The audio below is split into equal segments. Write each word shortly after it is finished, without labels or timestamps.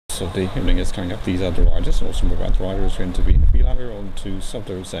race of the evening is coming up. These are the riders. Also, the rider is going to be in the field on 2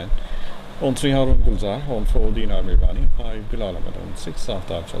 Sabdo Hussain, on 3 Harun Gulzar, on 4 Dinar Mirani, 5 Bilal Ahmed, on 6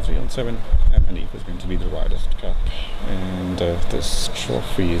 Safdar Chaudhry, on 7 Hanif is going to be the Riders' Cup. And this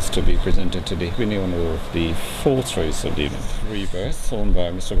trophy is to be presented to the winner of the 4th race of the evening. Rebirth, owned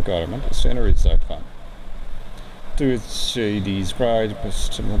by Mr. Garman. The center is Zaid Khan. To its JD's Pride,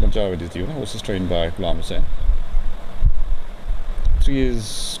 Mr. Muhammad Javed is the owner, also trained by Ghulam Hussain. 3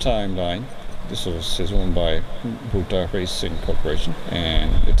 is Timeline. This horse is owned by Bhuta Racing Corporation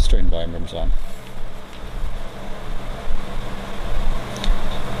and it's trained by Ramzan.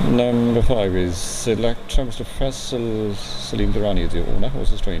 Number 5 is Selectra. Mr. Faisal Salim Durrani is the owner,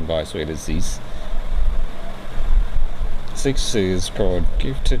 horse is trained by Suhail Aziz. 6 is called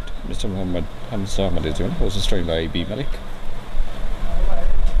Gifted. Mr. Muhammad Hamza Ahmad is the owner, horse is trained by A.B. Malik.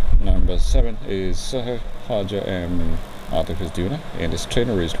 Number 7 is Sahar Haja M. Atif is the owner, and his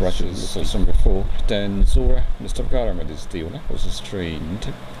trainer is Rushes. So number 4, Dan Zora. Mr. Garahmad is the owner, who is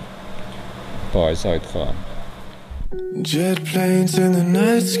trained by Zaid Khan. Jet planes in the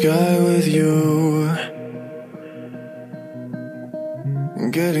night sky with you,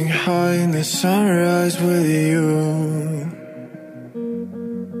 getting high in the sunrise with you,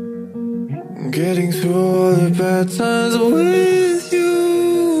 getting through all the bad times with you.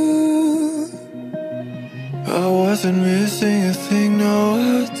 I wasn't missing a thing, no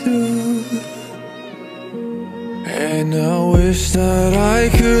I do. And I wish that I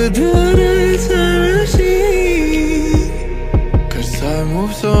could build a time machine, 'cause time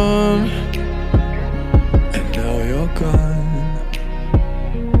moves on and now you're gone.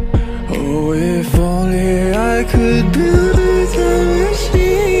 Oh, if only I could build a time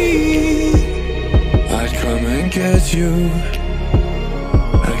machine, I'd come and get you.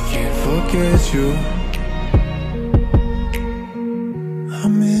 I can't forget you. I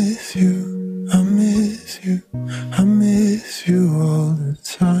miss you, I miss you, I miss you all the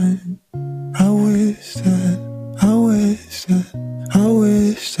time. I wish that, I wish that, I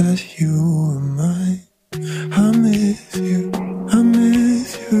wish that you were mine. I miss you, I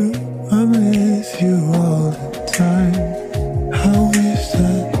miss you, I miss you all the time. I wish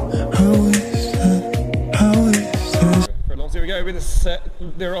that, I wish that, I wish that. Here we go with this,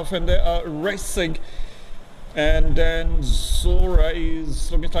 they're off and they are racing. And then Zora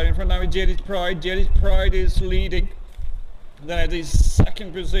is looking slightly in front now with JD's Pride. JD's Pride is leading. Then at the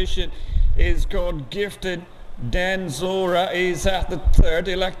 2nd position is God Gifted. Dan Zora is at the 3rd.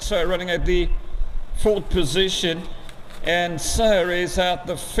 Electra running at the 4th position. And Sir is at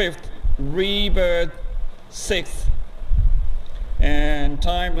the 5th. Rebirth 6th. And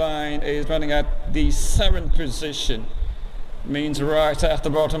Timeline is running at the 7th position. Means right at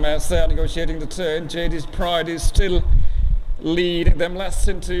the bottom as they are negotiating the turn. JD's Pride is still leading them less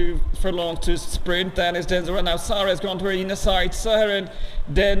than 2 furlongs to sprint. Then is Den Zora. Now Sarah has gone to her inner side. Sarah and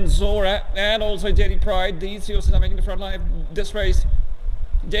Den Zora and also JD Pride. These horses are making the front line of this race.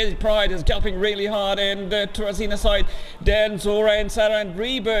 JD Pride is galloping really hard and towards the inner side. Dan Zora and Sarah and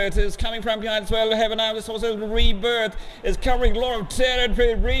Rebirth is coming from behind as well. Heaven now, this also Rebirth is covering a lot of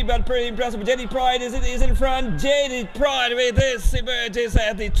territory. Rebirth pretty impressive. JD Pride is in front. JD Pride with this emerges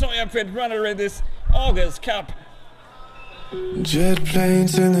as the triumphant runner in this August Cup. Jet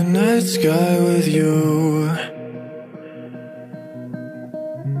planes in the night sky with you,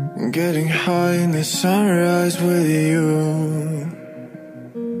 getting high in the sunrise with you,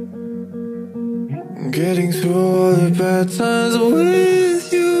 getting through all the bad times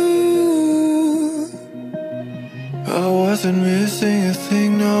with you. I wasn't missing a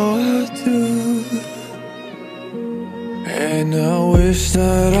thing, no I do. And I wish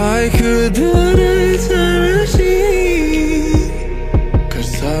that I could build a time machine,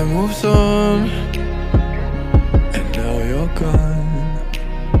 'cause time moves on and now you're gone.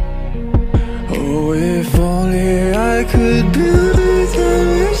 Oh, if only I could build a time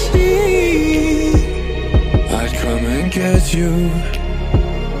machine, I'd come and get you.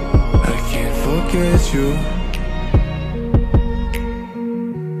 I can't forget you.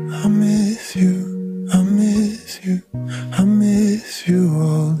 I miss you, I miss you, I miss you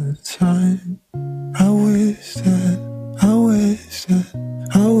all the time. I wish that, I wish that,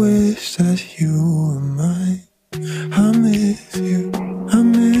 I wish that you were mine. I miss you, I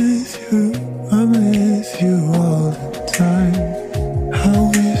miss you, I miss you all the time. I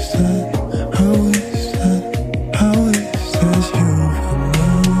wish that, I wish that, I wish that you were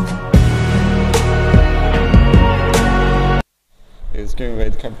mine. Is going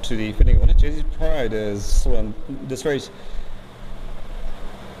ready to come to the finish on it. JD's Pride is won this race.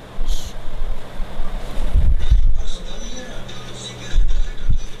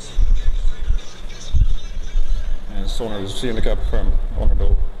 this owner is Sheila Cup from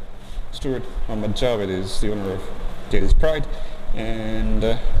Honourable Stuart Ahmed Javed is the owner of JD's Pride, and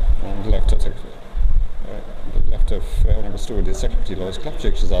on the left of Honourable Stuart is Secretary Lois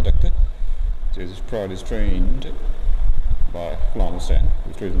Klapchik Shazadakta. JD's Pride is trained by Ghulam Hussain,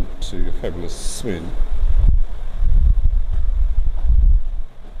 who's driven to a fabulous swing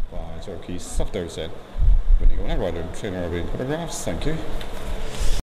by Turkey's Safdar Hussain. Winning a winner, rider and trainer are being photographs. Thank you.